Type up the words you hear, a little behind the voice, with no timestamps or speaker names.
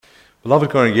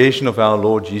Beloved congregation of our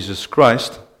Lord Jesus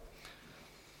Christ,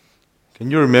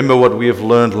 can you remember what we have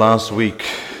learned last week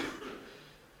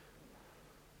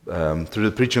through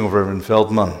the preaching of Reverend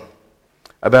Feldman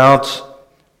about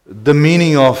the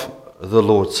meaning of the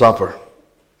Lord's Supper?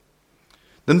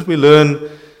 Didn't we learn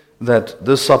that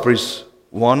this supper is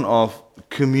one of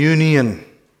communion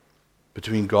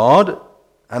between God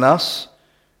and us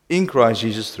in Christ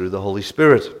Jesus through the Holy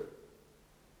Spirit?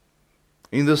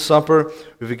 In this supper,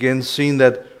 we've again seen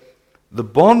that the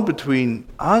bond between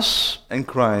us and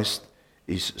Christ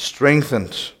is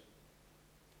strengthened.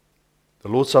 The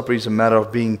Lord's Supper is a matter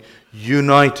of being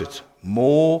united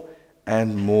more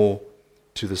and more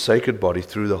to the sacred body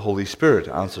through the Holy Spirit.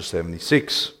 Answer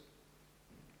 76.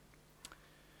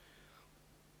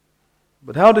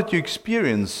 But how did you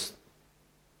experience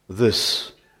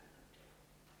this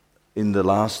in the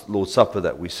last Lord's Supper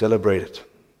that we celebrated?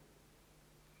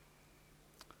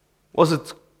 Was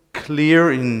it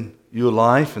clear in your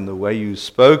life and the way you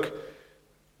spoke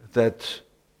that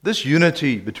this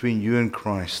unity between you and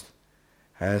Christ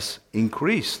has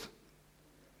increased?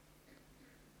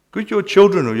 Could your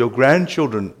children or your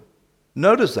grandchildren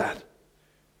notice that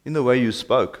in the way you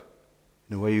spoke,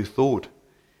 in the way you thought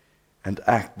and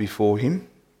act before Him?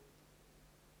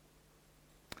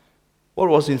 What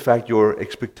was in fact your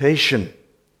expectation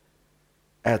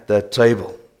at that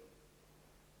table?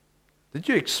 Did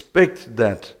you expect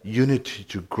that unity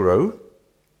to grow?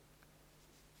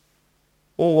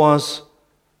 Or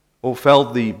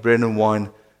felt the bread and wine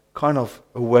kind of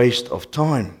a waste of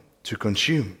time to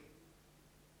consume?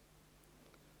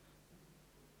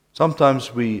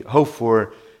 Sometimes we hope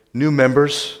for new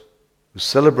members who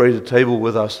celebrate the table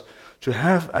with us to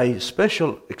have a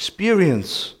special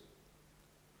experience.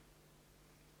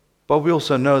 But we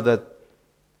also know that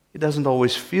it doesn't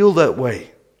always feel that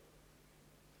way.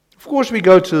 Of course, we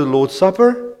go to the Lord's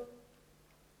Supper,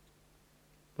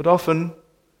 but often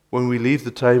when we leave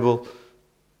the table,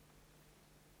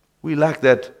 we lack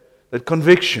that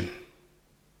conviction,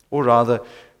 or rather,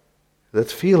 that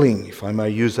feeling, if I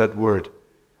may use that word,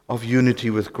 of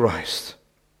unity with Christ.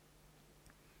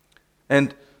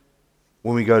 And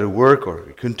when we go to work or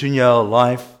we continue our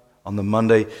life on the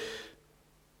Monday,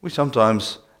 we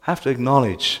sometimes have to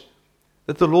acknowledge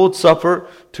that the Lord's Supper,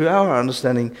 to our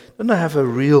understanding, doesn't have a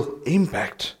real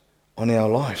impact on our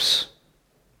lives.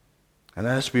 And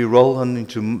as we roll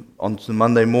onto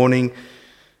Monday morning,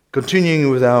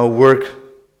 continuing with our work,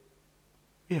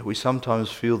 we sometimes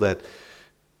feel that it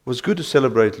was good to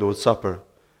celebrate Lord's Supper,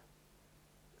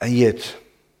 and yet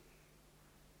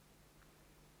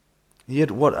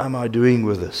what am I doing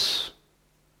with this?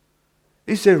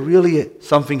 Is there really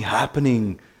something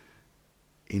happening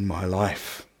in my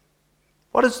life?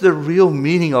 What is the real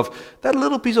meaning of that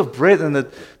little piece of bread and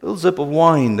that little sip of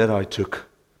wine that I took?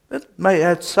 That may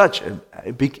have such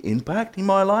a big impact in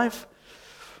my life.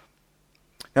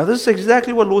 Now this is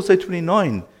exactly what Lord's Day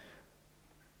 29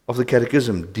 of the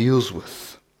Catechism deals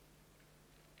with.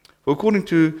 For according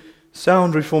to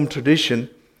sound Reformed tradition,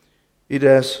 it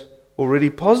has already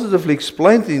positively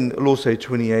explained in Lord's Day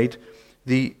 28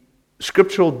 the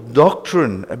scriptural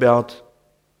doctrine about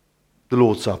the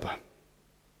Lord's Supper.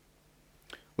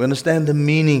 We understand the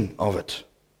meaning of it.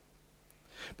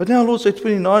 But now Lord's Day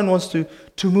 29 wants to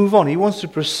move on. He wants to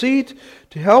proceed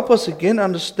to help us again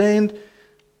understand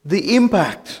the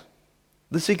impact,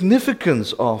 the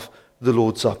significance of the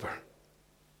Lord's Supper.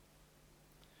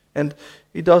 And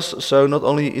he does so not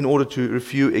only in order to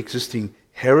refute existing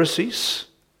heresies,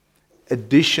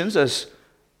 additions, as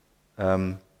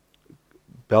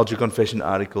Belgian Confession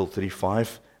Article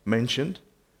 35 mentioned,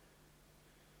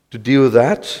 to deal with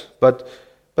that, but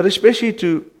especially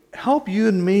to help you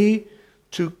and me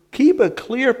to keep a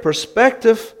clear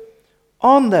perspective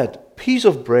on that piece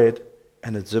of bread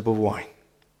and a sip of wine.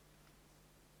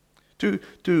 To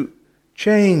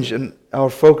change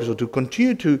our focus, or to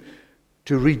continue to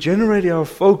regenerate our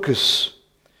focus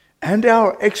and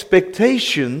our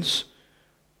expectations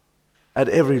at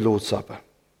every Lord's Supper.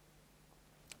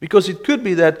 Because it could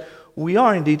be that we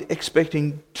are indeed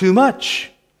expecting too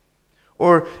much,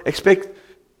 or expect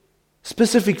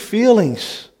specific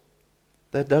feelings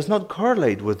that does not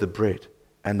correlate with the bread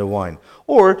and the wine,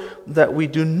 or that we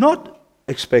do not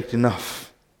expect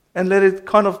enough, and let it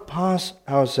kind of pass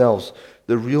ourselves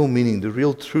the real meaning, the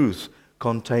real truth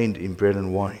contained in bread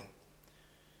and wine.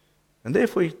 And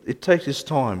therefore it takes its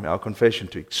time, our confession,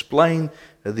 to explain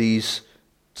these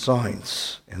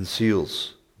signs and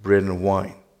seals, bread and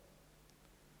wine.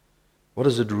 What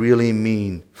does it really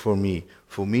mean for me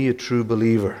a true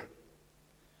believer?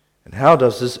 And how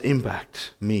does this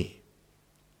impact me?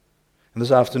 And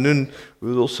this afternoon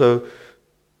we will also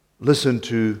listen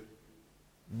to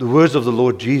the words of the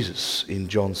Lord Jesus in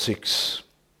John 6.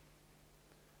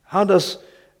 How does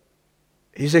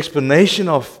his explanation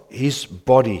of his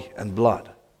body and blood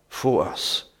for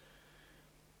us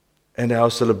and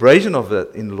our celebration of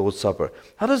that in the Lord's Supper,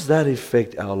 how does that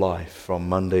affect our life from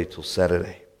Monday till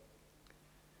Saturday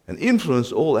and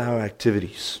influence all our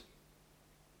activities?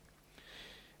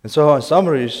 And so I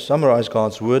summarize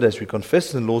God's word as we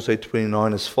confess in Lord's Day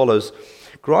 29 as follows: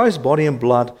 Christ's body and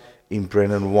blood in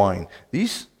bread and wine.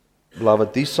 These,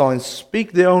 beloved, these signs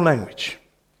speak their own language.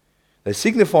 They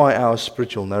signify our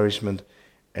spiritual nourishment,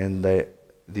 and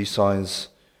these signs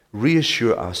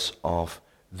reassure us of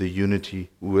the unity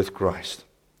with Christ.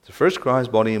 So first,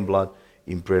 Christ's body and blood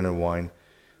in bread and wine.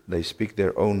 They speak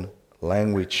their own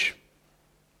language.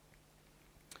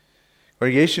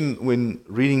 Congregation, when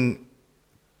reading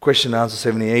question answer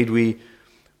 78,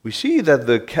 we see that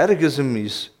the Catechism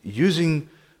is using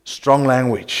strong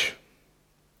language,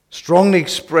 strongly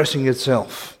expressing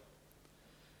itself.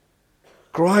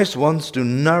 Christ wants to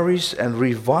nourish and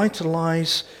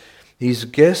revitalize his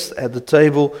guests at the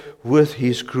table with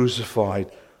his crucified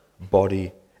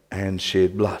body and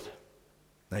shed blood.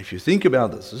 Now, if you think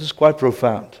about this is quite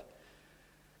profound.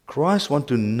 Christ wants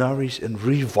to nourish and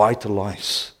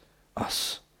revitalize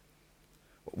us.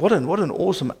 What an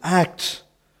awesome act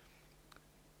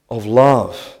of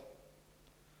love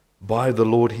by the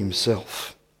Lord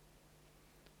himself.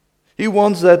 He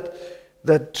wants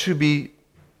that to be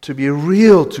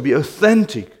real, to be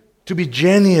authentic, to be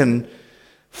genuine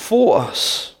for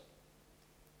us.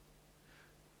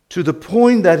 To the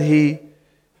point that he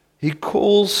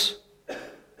calls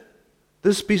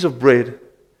this piece of bread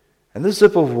and this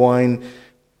sip of wine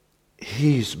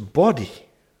his body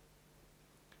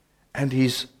and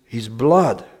his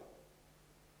blood.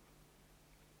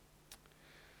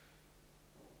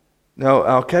 Now,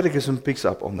 our Catechism picks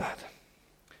up on that.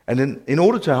 And in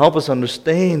order to help us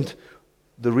understand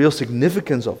the real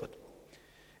significance of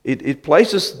it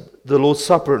places the Lord's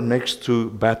Supper next to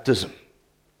baptism,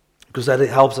 because that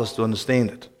helps us to understand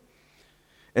it.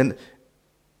 And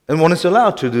one is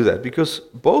allowed to do that, because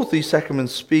both these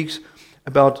sacraments speaks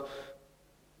about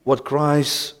what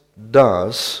Christ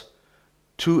does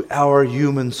to our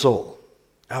human soul,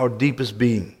 our deepest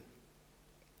being.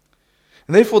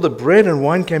 And therefore the bread and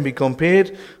wine can be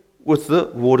compared with the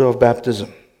water of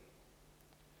baptism.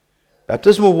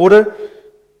 Baptismal water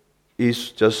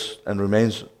is just and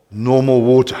remains normal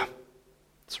water.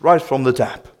 It's right from the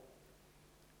tap,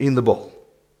 in the bowl.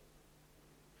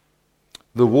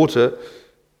 The water,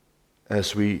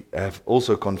 as we have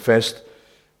also confessed,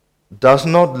 does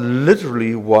not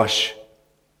literally wash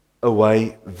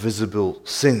away visible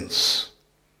sins.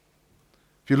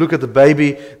 If you look at the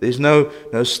baby, there's no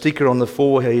sticker on the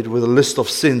forehead with a list of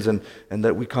sins and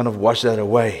that we kind of wash that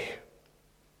away.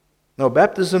 No,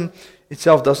 baptism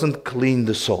itself doesn't clean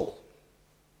the soul.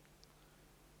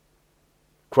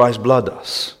 Christ's blood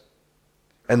does.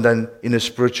 And then in a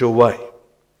spiritual way.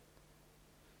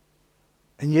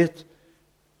 And yet,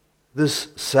 this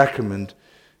sacrament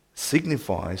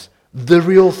signifies the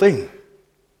real thing.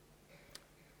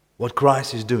 What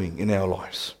Christ is doing in our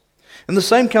lives. And the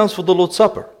same counts for the Lord's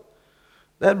Supper.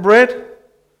 That bread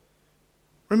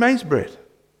remains bread.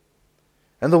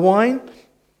 And the wine,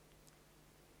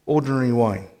 ordinary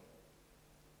wine.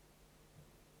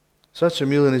 Such a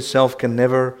meal in itself can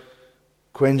never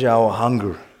quench our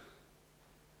hunger,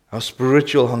 our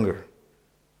spiritual hunger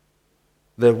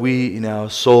that we in our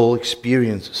soul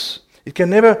experiences. It can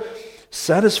never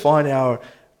satisfy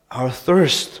our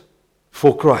thirst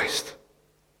for Christ.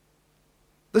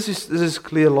 This is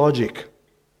clear logic.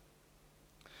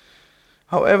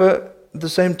 However, at the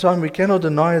same time, we cannot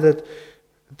deny that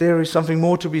there is something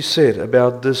more to be said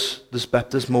about this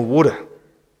baptismal water.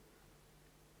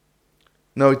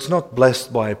 No, it's not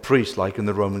blessed by a priest like in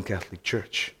the Roman Catholic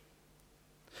Church.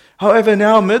 However, in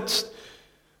our midst,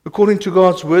 according to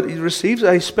God's word, it receives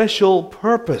a special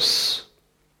purpose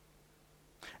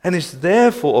and is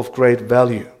therefore of great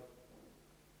value.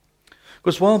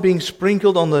 Because while being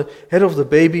sprinkled on the head of the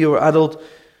baby or adult,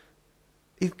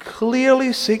 it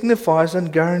clearly signifies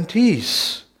and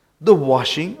guarantees the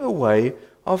washing away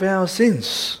of our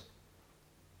sins.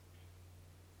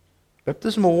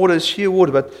 Baptismal water is sheer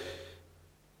water,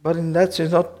 but in that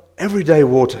sense, not everyday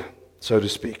water, so to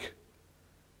speak.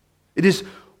 It is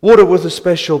water with a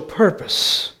special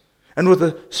purpose and with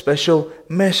a special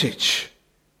message.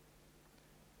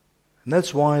 And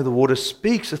that's why the water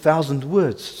speaks 1,000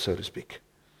 words, so to speak.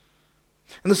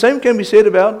 And the same can be said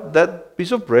about that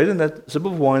piece of bread and that sip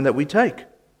of wine that we take.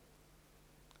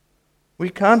 We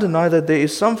can't deny that there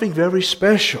is something very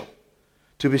special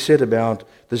to be said about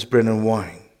this bread and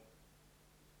wine.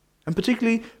 And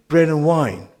particularly bread and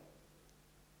wine.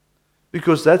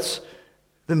 Because that's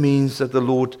the means that the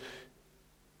Lord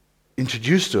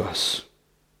introduced to us.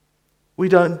 We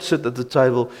don't sit at the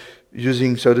table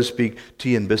using, so to speak,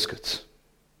 tea and biscuits.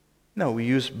 No, we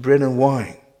use bread and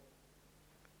wine.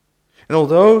 And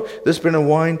although this bread and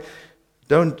wine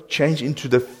don't change into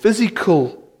the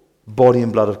physical body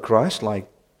and blood of Christ, like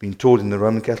being taught in the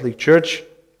Roman Catholic Church,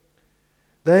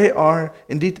 they are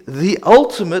indeed the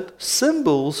ultimate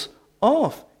symbols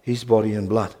of His body and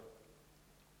blood.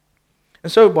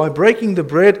 And so by breaking the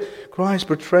bread, Christ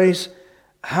portrays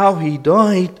how He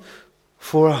died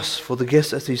for us, for the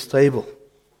guests at His table.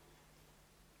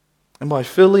 And by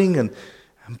filling and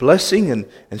blessing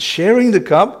and sharing the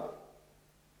cup,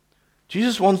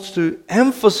 Jesus wants to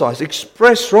emphasize,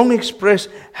 strongly express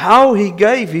how He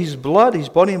gave His blood, His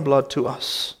body and blood to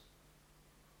us.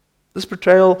 This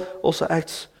portrayal also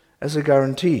acts as a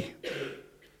guarantee.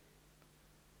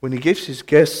 When He gives His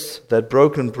guests that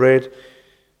broken bread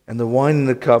and the wine in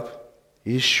the cup,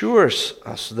 He assures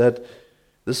us that at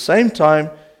the same time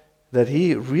that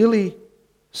He really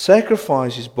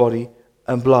sacrificed His body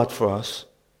and blood for us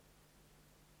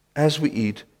as we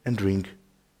eat and drink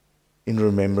in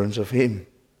remembrance of Him.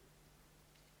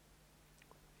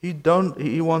 He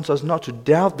wants us not to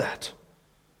doubt that.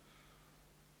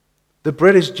 The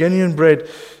bread is genuine bread,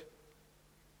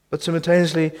 but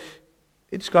simultaneously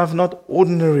it's kind of not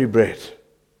ordinary bread.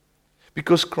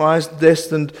 Because Christ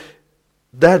destined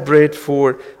that bread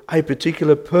for a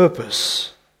particular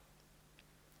purpose,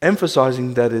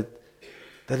 emphasizing that it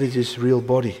is His real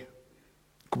body,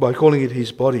 by calling it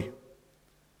His body.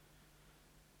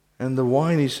 And the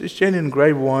wine is genuine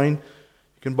grape wine.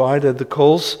 You can buy it at the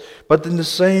Coles. But in the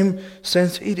same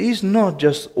sense, it is not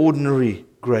just ordinary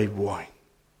grape wine.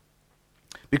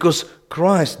 Because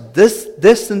Christ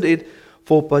destined it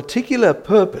for a particular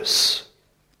purpose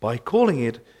by calling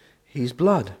it His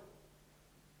blood.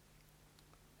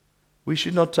 We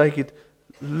should not take it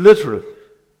literally.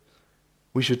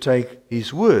 We should take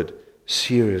His word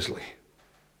seriously.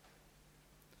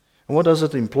 And what does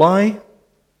it imply?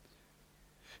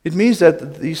 It means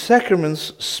that the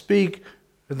sacraments speak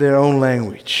their own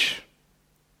language.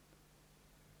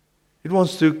 It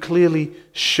wants to clearly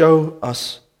show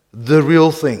us the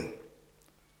real thing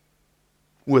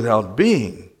without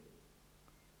being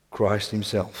Christ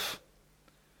Himself.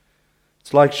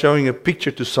 It's like showing a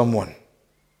picture to someone.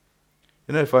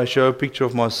 You know, if I show a picture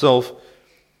of myself,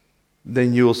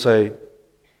 then you will say,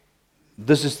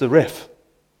 this is the ref.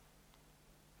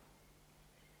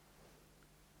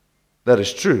 That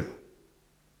is true.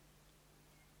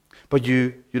 But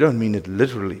you don't mean it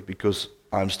literally, because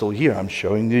I'm still here. I'm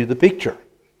showing you the picture.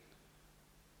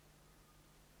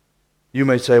 You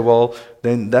may say, well,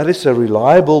 then that is a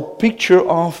reliable picture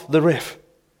of the ref.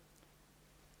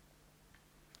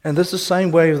 And that's the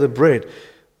same way of the bread,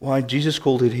 why Jesus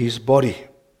called it His body.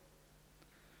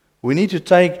 We need to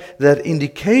take that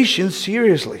indication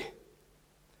seriously,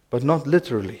 but not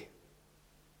literally.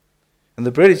 And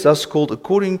the bread is thus called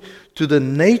according to the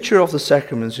nature of the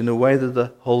sacraments in a way that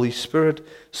the Holy Spirit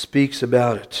speaks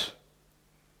about it.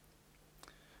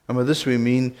 And by this we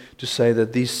mean to say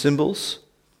that these symbols,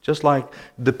 just like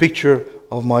the picture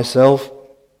of myself,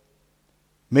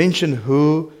 mention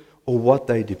who or what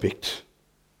they depict.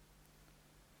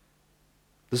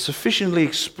 They sufficiently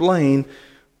explain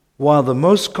why the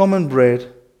most common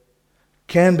bread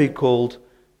can be called,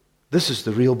 this is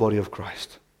the real body of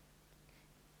Christ.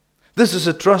 This is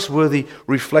a trustworthy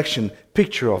reflection,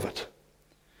 picture of it,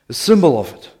 a symbol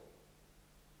of it.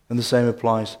 And the same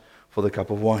applies for the cup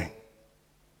of wine.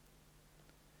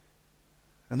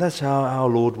 And that's how our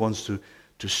Lord wants to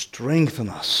strengthen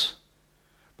us,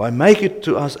 by making it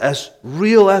to us as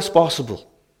real as possible,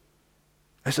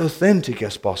 as authentic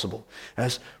as possible,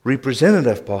 as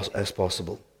representative as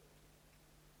possible.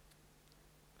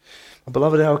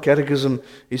 Beloved, our catechism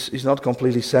is not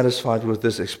completely satisfied with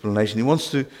this explanation. He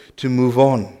wants to move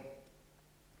on.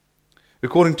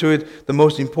 According to it, the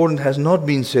most important has not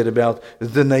been said about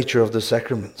the nature of the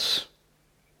sacraments.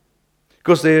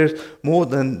 Because there's more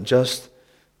than just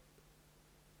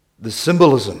the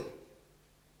symbolism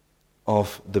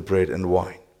of the bread and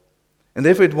wine. And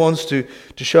therefore it wants to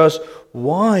show us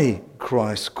why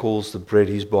Christ calls the bread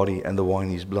His body and the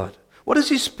wine His blood. What is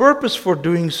His purpose for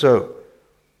doing so?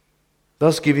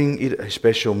 Thus giving it a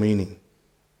special meaning.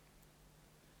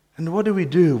 And what do we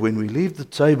do when we leave the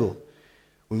table?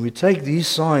 When we take these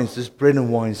signs, this bread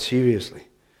and wine, seriously?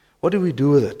 What do we do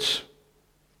with it?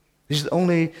 Is it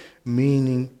only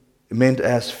meant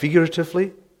as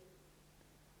figuratively?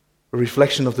 A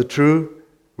reflection of the true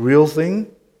real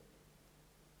thing.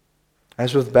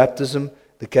 As with baptism,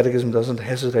 the Catechism doesn't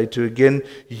hesitate to again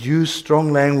use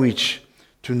strong language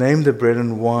to name the bread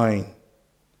and wine.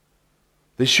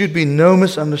 There should be no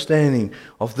misunderstanding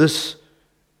of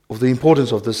the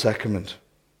importance of this sacrament.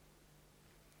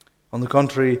 On the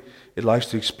contrary, it likes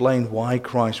to explain why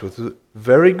Christ, with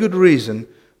very good reason,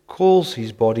 calls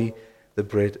his body the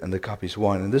bread and the cup his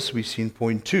wine. And this we see in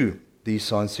point 2. These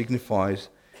signs signifies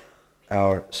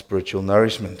our spiritual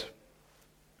nourishment.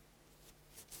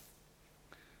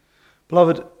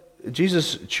 Beloved,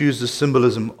 Jesus chose the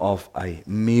symbolism of a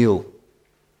meal,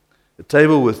 a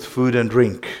table with food and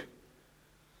drink.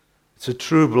 It's a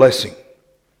true blessing.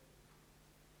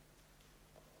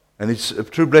 And it's a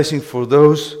true blessing for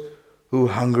those who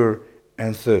hunger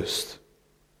and thirst,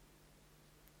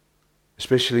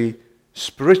 especially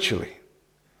spiritually.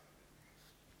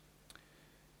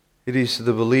 It is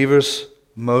the believer's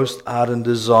most ardent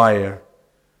desire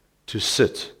to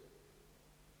sit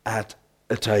at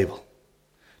a table,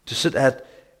 to sit at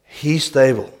his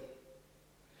table.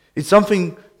 It's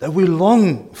something that we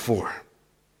long for.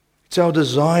 It's our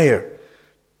desire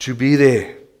to be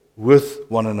there with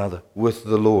one another, with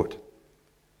the Lord.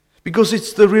 Because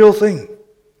it's the real thing.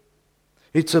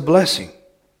 It's a blessing.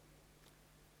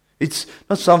 It's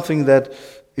not something that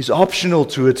is optional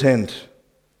to attend.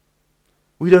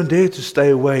 We don't dare to stay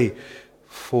away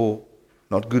for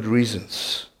not good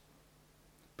reasons.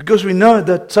 Because we know at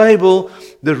that table,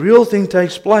 the real thing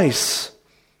takes place.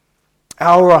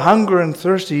 Our hunger and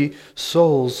thirsty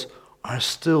souls are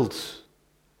stilled,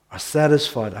 are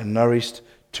satisfied, are nourished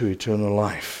to eternal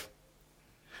life.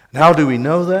 And how do we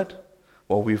know that?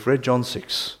 Well, we've read John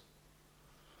 6.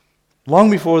 Long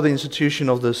before the institution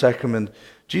of the sacrament,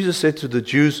 Jesus said to the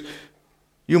Jews,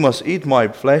 "You must eat my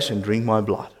flesh and drink my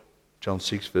blood." John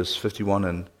 6, verse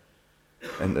 51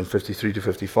 and 53 to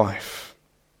 55.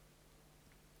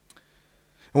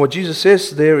 And what Jesus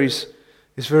says there is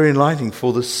very enlightening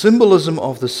for the symbolism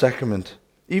of the sacrament.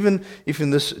 Even if in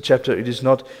this chapter it is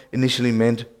not initially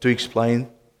meant to explain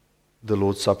the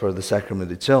Lord's Supper, the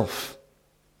sacrament itself.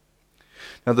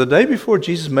 Now, the day before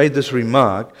Jesus made this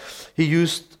remark, he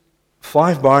used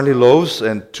 5 barley loaves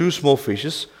and 2 small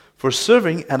fishes for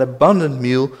serving an abundant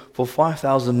meal for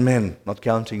 5,000 men, not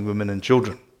counting women and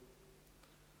children.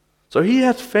 So he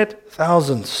had fed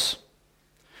thousands.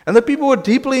 And the people were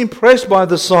deeply impressed by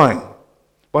the sign,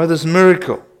 by this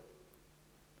miracle.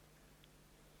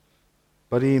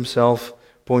 But he himself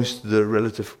points to the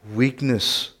relative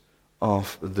weakness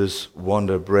of this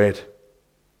wonder bread.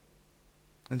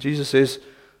 And Jesus says,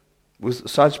 with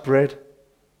such bread,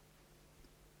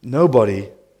 nobody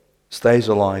stays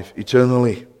alive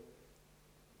eternally.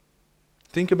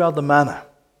 Think about the manna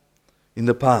in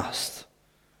the past,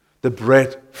 the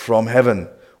bread from heaven,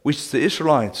 which the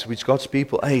Israelites, which God's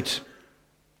people ate.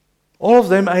 All of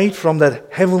them ate from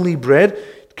that heavenly bread.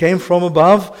 It came from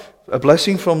above, a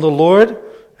blessing from the Lord,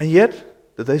 and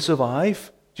yet, did they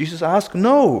survive? Jesus asked,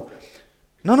 no.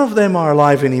 None of them are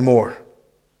alive anymore.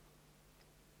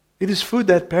 It is food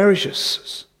that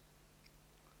perishes.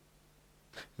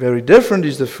 Very different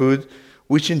is the food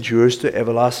which endures to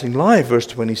everlasting life, verse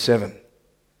 27.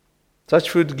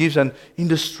 Such food gives an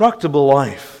indestructible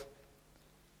life.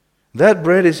 That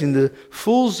bread is in the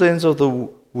full sense of the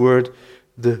word,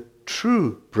 the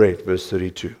true bread, verse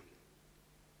 32.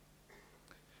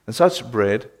 And such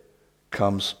bread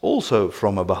comes also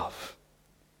from above.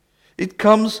 It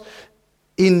comes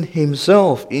in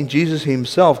himself, in Jesus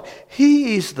himself.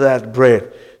 He is that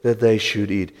bread that they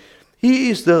should eat. He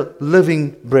is the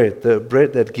living bread, the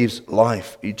bread that gives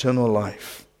life, eternal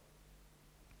life.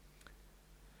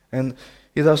 And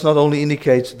he thus not only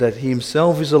indicates that he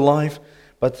himself is alive,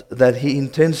 but that he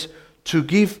intends to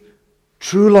give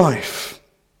true life,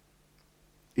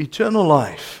 eternal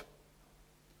life,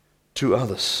 to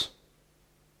others.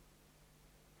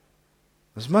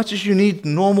 As much as you need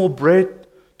normal bread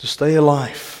to stay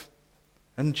alive.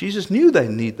 And Jesus knew they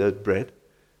need that bread.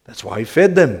 That's why he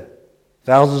fed them,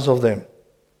 thousands of them.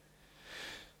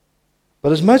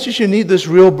 But as much as you need this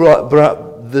real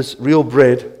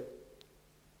bread,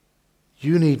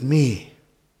 you need me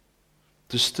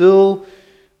to still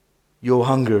your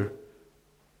hunger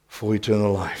for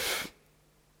eternal life.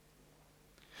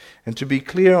 And to be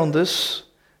clear on this,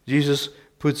 Jesus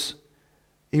puts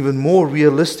even more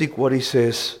realistic what he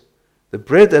says. The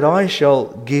bread that I shall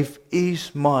give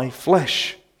is my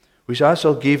flesh, which I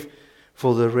shall give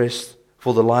for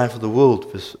the life of the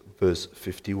world, verse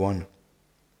 51.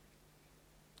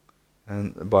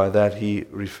 And by that he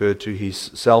referred to his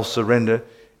self-surrender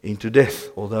into death,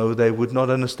 although they would not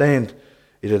understand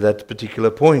it at that particular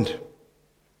point.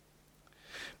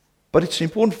 But it's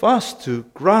important for us to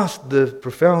grasp the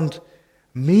profound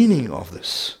meaning of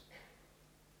this.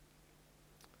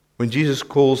 When Jesus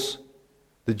calls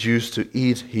the Jews to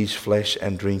eat his flesh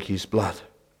and drink his blood,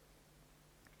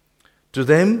 to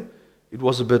them it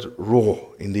was a bit raw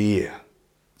in the ear.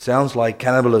 It sounds like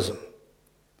cannibalism.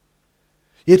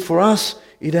 Yet for us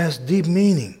it has deep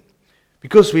meaning,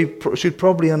 because we should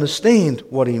probably understand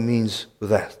what he means with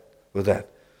that.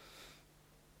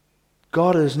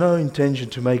 God has no intention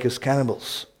to make us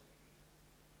cannibals.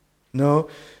 No,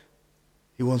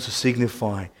 he wants to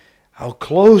signify how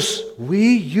close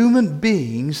we human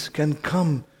beings can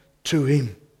come to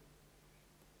him.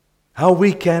 How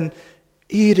we can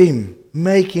eat him,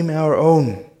 make him our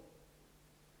own.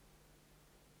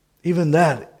 Even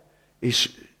that is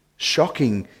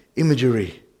shocking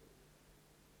imagery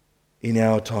in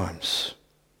our times.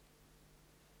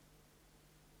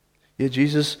 Yet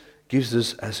Jesus gives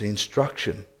this as an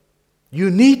instruction. You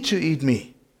need to eat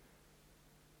me.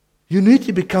 You need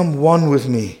to become one with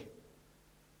me.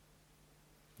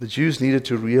 The Jews needed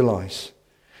to realize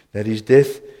that his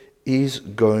death is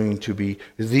going to be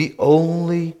the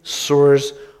only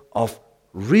source of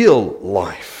real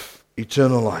life,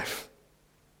 eternal life.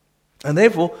 And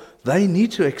therefore, they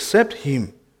need to accept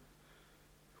him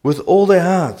with all their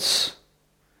hearts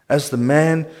as the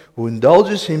man who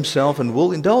indulges himself and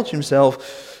will indulge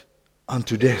himself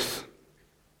unto death.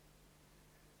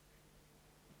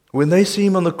 When they see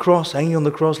him on the cross, hanging on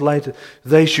the cross later,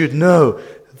 they should know,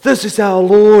 this is our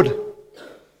Lord.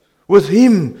 With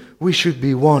him we should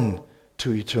be one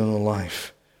to eternal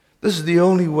life. This is the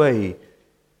only way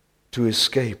to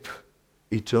escape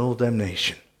eternal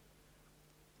damnation.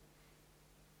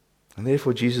 And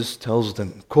therefore Jesus tells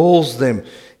them, calls them,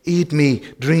 eat me,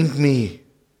 drink me.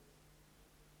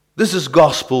 This is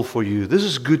gospel for you. This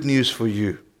is good news for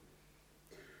you.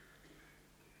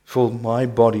 For my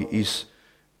body is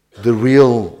the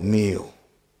real meal.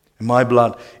 And my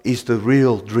blood is the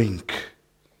real drink.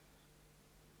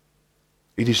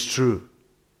 It is true.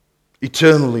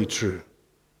 Eternally true.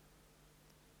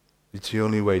 It's the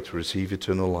only way to receive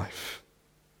eternal life.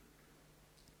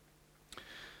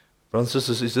 Brothers and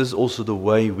sisters, is this also the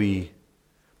way we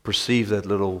perceive that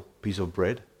little piece of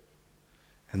bread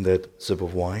and that sip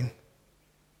of wine?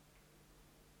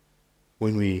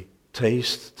 When we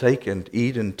take and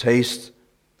eat and taste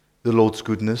the Lord's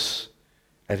goodness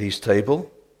at his table?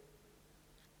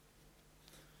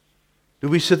 Do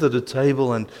we sit at the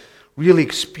table and really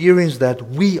experience that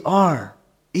we are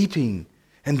eating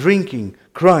and drinking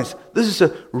Christ? This is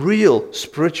a real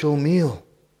spiritual meal.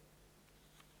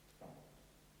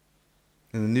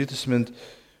 In the New Testament,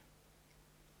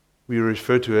 we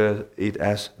refer to it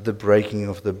as the breaking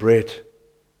of the bread.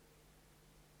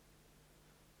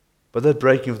 But that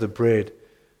breaking of the bread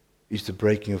is the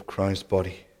breaking of Christ's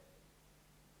body.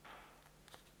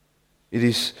 It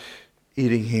is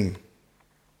eating him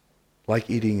like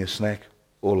eating a snack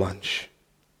or lunch.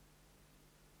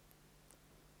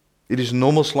 It is a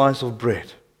normal slice of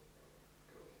bread.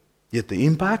 Yet the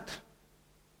impact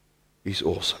is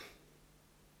awesome.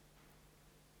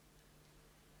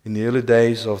 In the early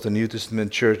days of the New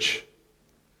Testament church,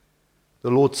 the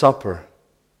Lord's Supper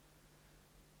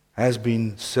has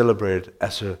been celebrated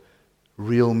as a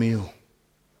real meal.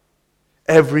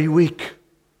 Every week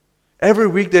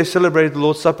they celebrated the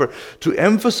Lord's Supper to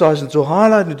emphasize and to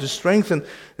highlight and to strengthen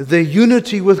their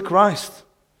unity with Christ.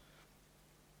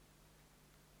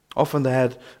 Often they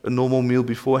had a normal meal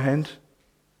beforehand,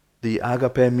 the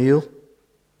agape meal,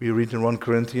 we read in 1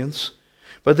 Corinthians.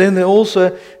 But then they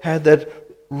also had that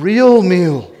real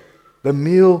meal, the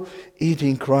meal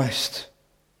eating Christ.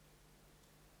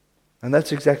 And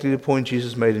that's exactly the point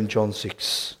Jesus made in John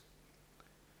 6.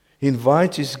 He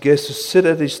invites his guests to sit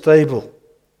at his table,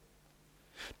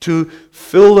 to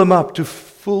fill them up,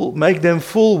 to make them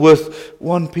full with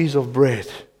one piece of bread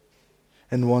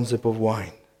and one sip of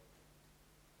wine.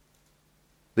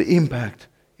 The impact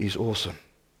is awesome.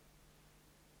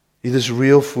 It is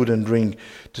real food and drink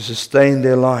to sustain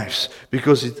their lives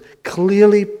because it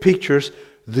clearly pictures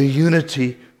the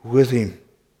unity with him.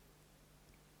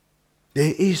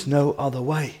 There is no other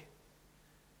way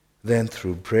than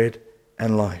through bread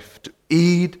and life, to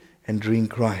eat and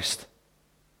drink Christ.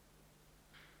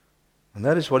 And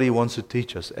that is what he wants to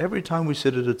teach us every time we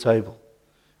sit at a table.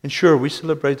 And sure, we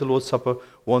celebrate the Lord's Supper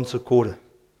once a quarter.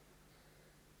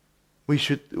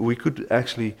 We could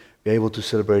actually be able to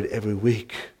celebrate it every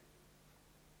week,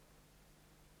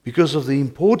 because of the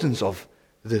importance of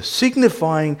the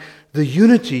signifying the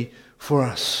unity for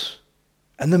us.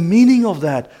 And the meaning of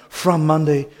that from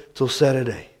Monday till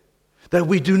Saturday. That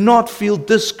we do not feel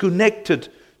disconnected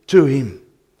to him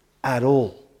at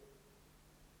all.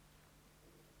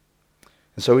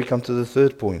 And so we come to the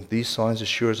third point. These signs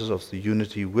assure us of the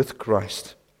unity with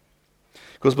Christ.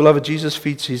 Because, beloved, Jesus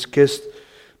feeds his guests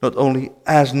not only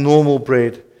as normal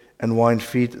bread and wine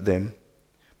feed them,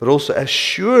 but also as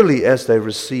surely as they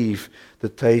receive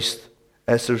and taste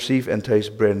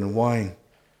bread and wine.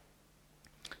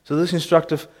 So this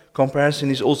instructive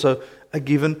comparison is also a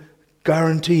given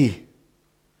guarantee.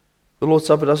 The Lord's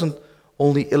Supper doesn't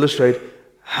only illustrate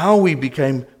how we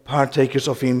became partakers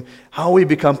of him, how we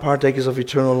become partakers of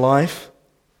eternal life,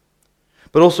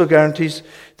 but also guarantees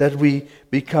that he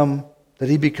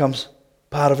becomes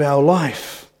part of our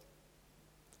life.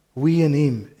 We and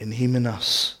him and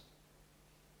us.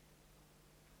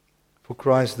 For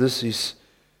Christ, this is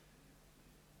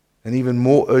an even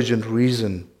more urgent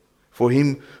reason for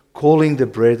him calling the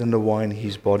bread and the wine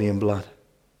his body and blood.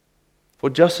 For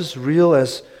just as real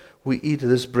as we eat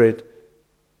this bread,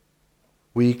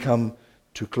 we come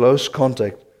to close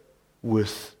contact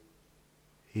with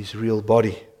his real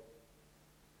body.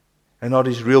 And not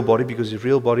his real body, because his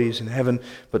real body is in heaven,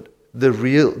 but the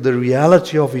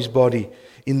reality of his body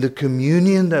in the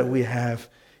communion that we have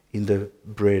in the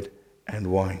bread and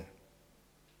wine.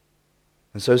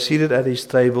 And so seated at his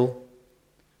table,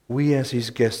 we as his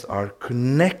guests are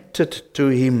connected to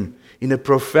him in a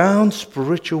profound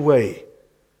spiritual way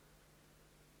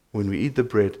when we eat the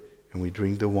bread and we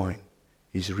drink the wine,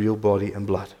 his real body and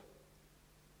blood.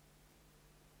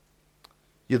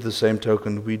 Yet the same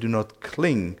token, we do not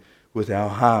cling with our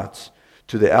hearts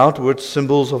to the outward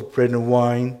symbols of bread and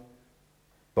wine,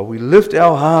 but we lift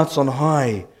our hearts on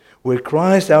high, where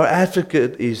Christ our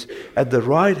advocate is at the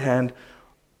right hand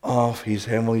of his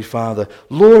heavenly Father.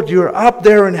 Lord, you're up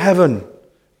there in heaven,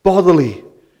 bodily,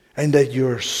 and that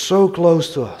you're so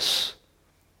close to us.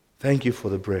 Thank you for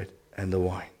the bread and the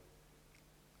wine.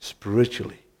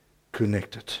 Spiritually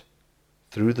connected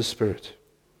through the Spirit.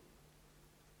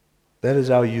 That is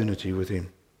our unity with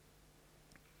him.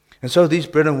 And so these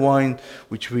bread and wine,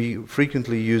 which we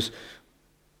frequently use,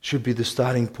 should be the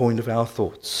starting point of our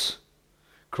thoughts.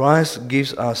 Christ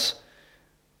gives us,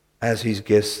 as his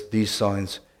guests, these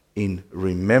signs in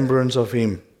remembrance of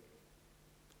him.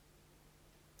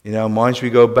 In our minds we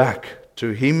go back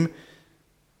to him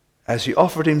as he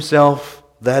offered himself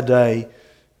that day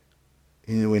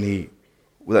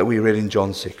that we read in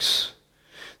John 6.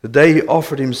 The day he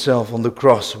offered himself on the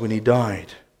cross when he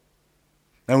died.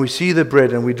 And we see the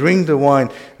bread and we drink the wine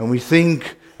and we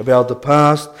think about the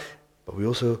past, but we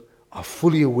also are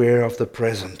fully aware of the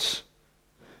present.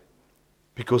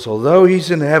 Because although he's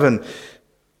in heaven,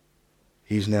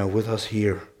 he's now with us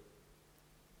here.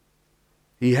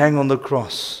 He hung on the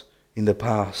cross in the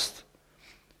past,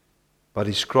 but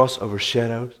his cross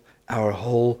overshadowed our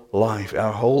whole life,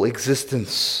 our whole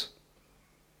existence.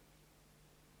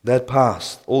 That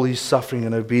past, all his suffering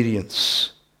and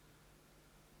obedience,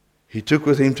 he took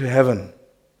with him to heaven.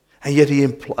 And yet he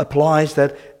applies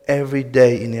that every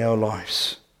day in our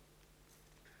lives.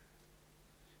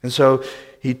 And so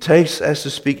he takes, as to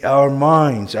speak, our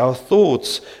minds, our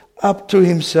thoughts, up to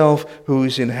himself who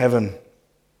is in heaven.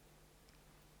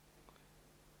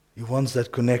 He wants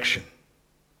that connection.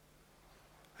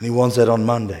 And he wants that on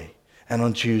Monday and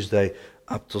on Tuesday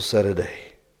up till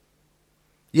Saturday.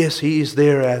 Yes, he is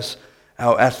there as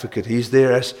our advocate. He is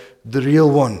there as the real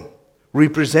one,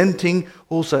 representing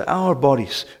also our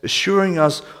bodies, assuring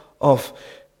us of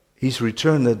his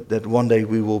return, that one day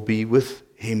we will be with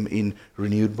him in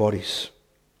renewed bodies.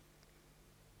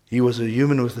 He was a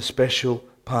human with a special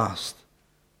past.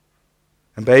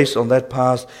 And based on that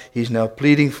past, he's now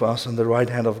pleading for us on the right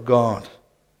hand of God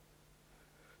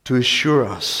to assure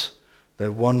us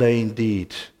that one day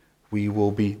indeed we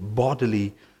will be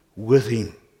bodily with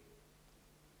him.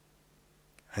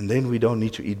 And then we don't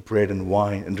need to eat bread and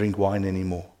wine and drink wine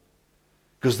anymore.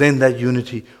 Because then that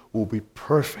unity will be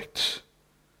perfect.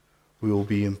 We will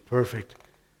be in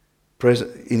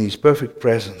his perfect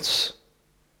presence.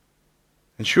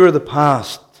 And sure, the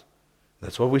past,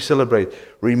 that's what we celebrate,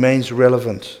 remains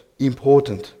relevant,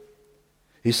 important.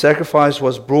 His sacrifice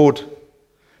was broad,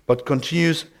 but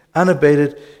continues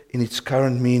unabated in its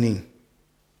current meaning.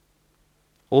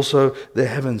 Also, the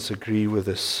heavens agree with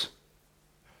this.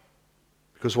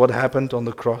 Because what happened on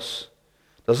the cross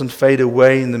doesn't fade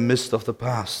away in the midst of the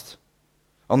past.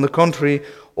 On the contrary,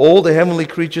 all the heavenly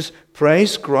creatures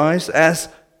praise Christ as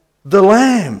the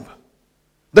Lamb.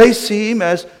 They see him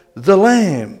as the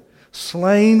Lamb,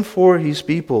 slain for his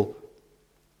people.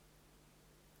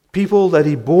 People that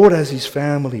he bought as his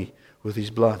family with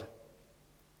his blood.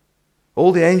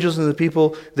 All the angels and the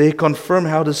people, they confirm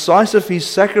how decisive his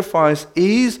sacrifice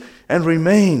is and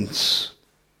remains.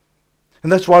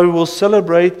 And that's why we will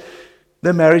celebrate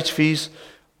the marriage feast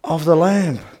of the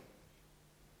Lamb.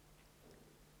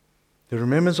 The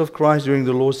remembrance of Christ during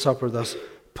the Lord's Supper thus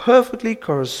perfectly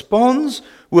corresponds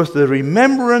with the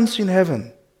remembrance in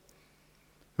heaven.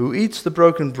 Who eats the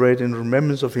broken bread in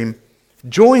remembrance of Him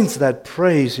joins that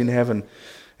praise in heaven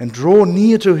and draw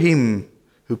near to Him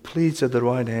who pleads at the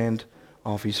right hand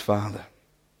of His Father.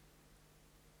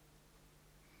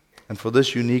 And for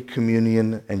this unique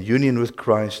communion and union with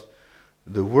Christ,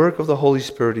 the work of the Holy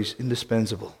Spirit is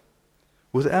indispensable.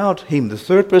 Without Him, the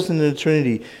third person in the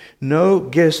Trinity, no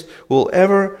guest will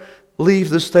ever leave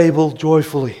this table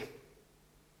joyfully,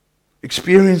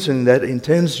 experiencing that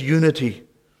intense unity,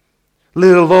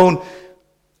 let alone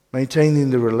maintaining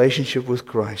the relationship with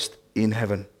Christ in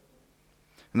heaven.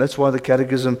 And that's why the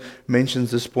Catechism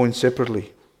mentions this point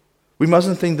separately. We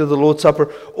mustn't think that the Lord's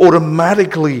Supper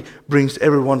automatically brings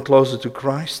everyone closer to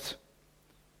Christ.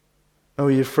 No,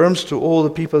 He affirms to all the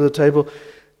people at the table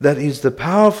that is the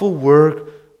powerful work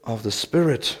of the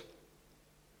Spirit,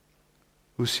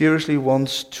 who seriously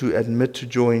wants to admit to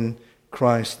join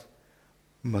Christ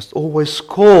must always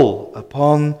call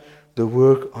upon the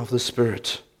work of the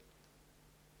Spirit.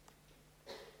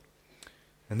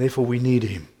 And therefore we need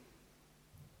Him.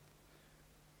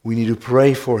 We need to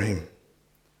pray for Him.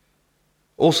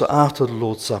 Also after the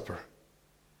Lord's Supper,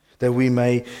 that we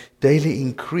may daily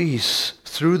increase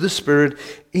through the Spirit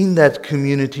in that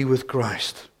community with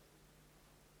Christ.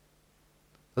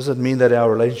 Does it mean that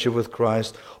our relationship with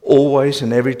Christ always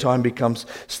and every time becomes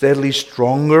steadily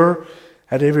stronger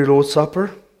at every Lord's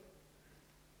Supper?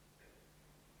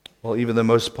 Well, even the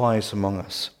most pious among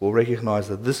us will recognize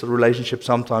that this relationship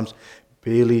sometimes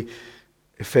barely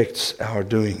affects our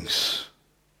doings.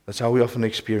 That's how we often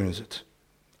experience it.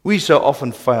 We so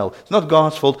often fail. It's not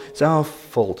God's fault, it's our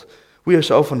fault. We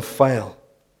so often fail.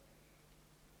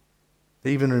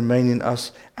 There even remain in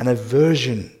us an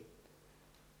aversion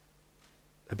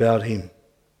about Him.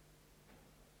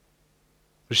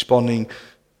 Responding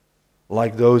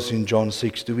like those in John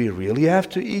 6, do we really have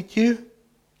to eat you?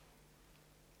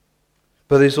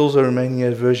 But there's also remaining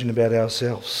aversion about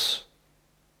ourselves.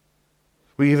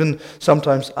 We even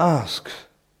sometimes ask,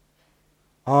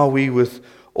 are we with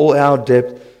all our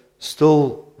depth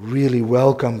still really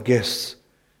welcome guests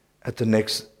at the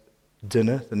next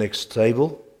dinner, the next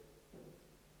table?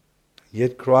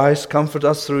 Yet Christ comforts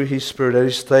us through His Spirit at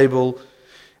His table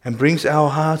and brings our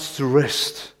hearts to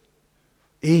rest.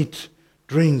 Eat,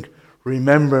 drink,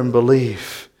 remember and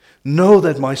believe. Know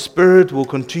that my Spirit will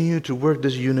continue to work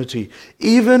this unity,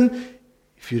 even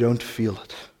if you don't feel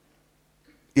it.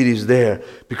 It is there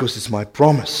because it's my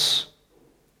promise.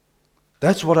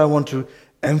 That's what I want to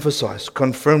emphasize,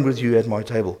 confirm with you at my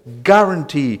table.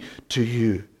 Guarantee to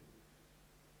you,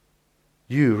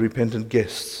 you repentant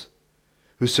guests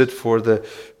who sit for the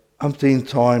umpteenth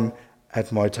time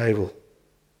at my table.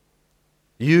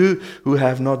 You who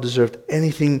have not deserved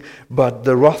anything but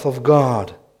the wrath of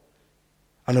God,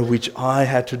 under which I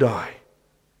had to die.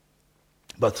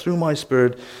 But through my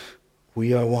Spirit,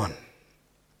 we are one.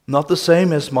 Not the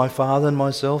same as my Father and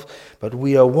myself, but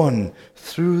we are one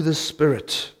through the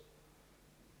Spirit.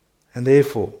 And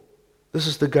therefore, this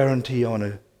is the guarantee I want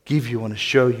to give you, I want to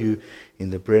show you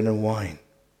in the bread and wine.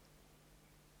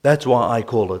 That's why I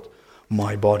call it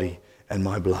my body and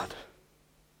my blood.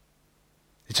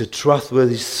 It's a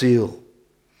trustworthy seal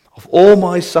of all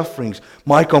my sufferings,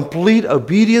 my complete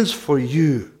obedience for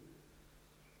you.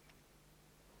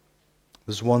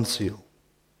 There's one seal,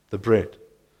 the bread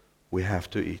we have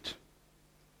to eat.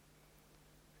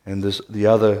 And the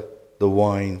other, the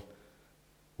wine,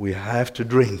 we have to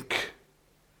drink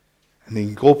and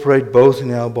incorporate both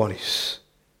in our bodies.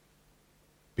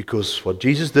 Because what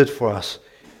Jesus did for us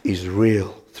is real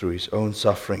through His own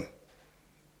suffering.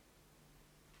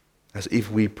 As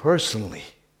if we personally,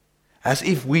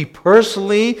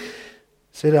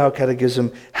 said our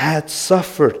catechism, had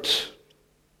suffered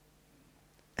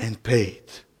and paid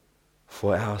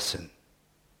for our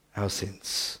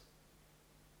sins.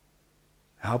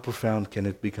 How profound can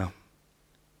it become?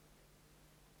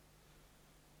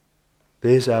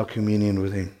 There's our communion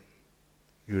with Him.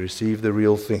 You receive the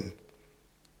real thing.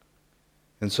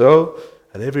 And so,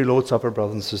 at every Lord's Supper,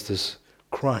 brothers and sisters,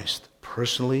 Christ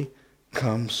personally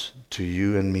comes to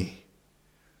you and me.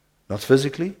 Not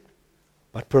physically,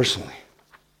 but personally.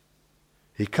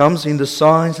 He comes in the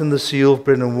signs and the seal of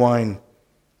bread and wine.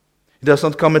 He does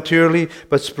not come materially,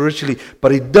 but spiritually.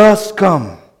 But He does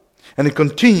come. And He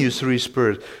continues through His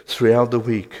Spirit throughout the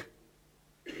week.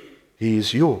 He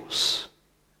is yours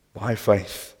by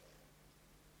faith.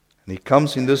 And He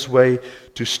comes in this way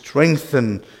to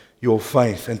strengthen your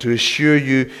faith and to assure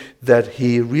you that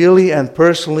He really and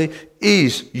personally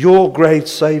is your great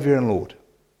Savior and Lord.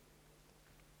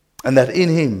 And that in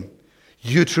Him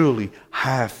you truly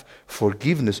have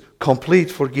forgiveness, complete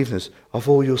forgiveness of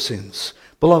all your sins.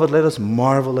 Beloved, let us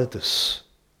marvel at this.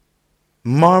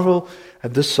 Marvel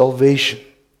at this salvation.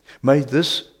 May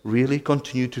this really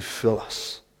continue to fill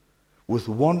us with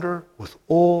wonder, with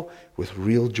awe, with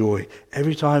real joy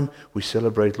every time we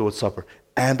celebrate Lord's Supper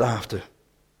and after.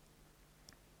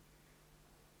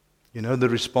 You know, the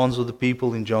response of the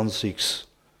people in John 6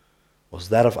 was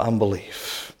that of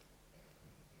unbelief.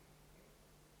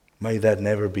 May that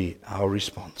never be our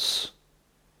response.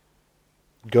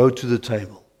 Go to the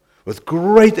table with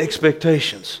great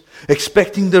expectations,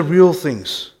 expecting the real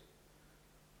things.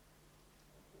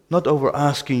 Not over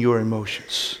asking your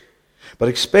emotions, but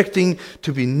expecting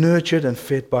to be nurtured and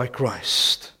fed by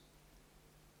Christ.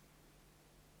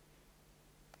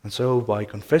 And so by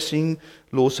confessing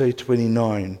Lord's Day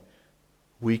 29,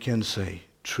 we can say,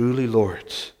 truly,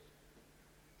 Lord,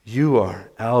 you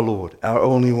are our Lord, our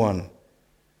only one,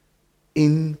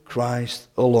 in Christ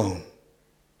alone.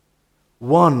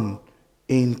 One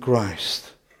in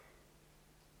Christ,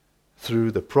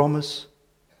 through the promise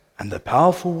and the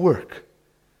powerful work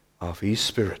of His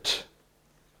Spirit.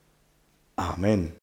 Amen.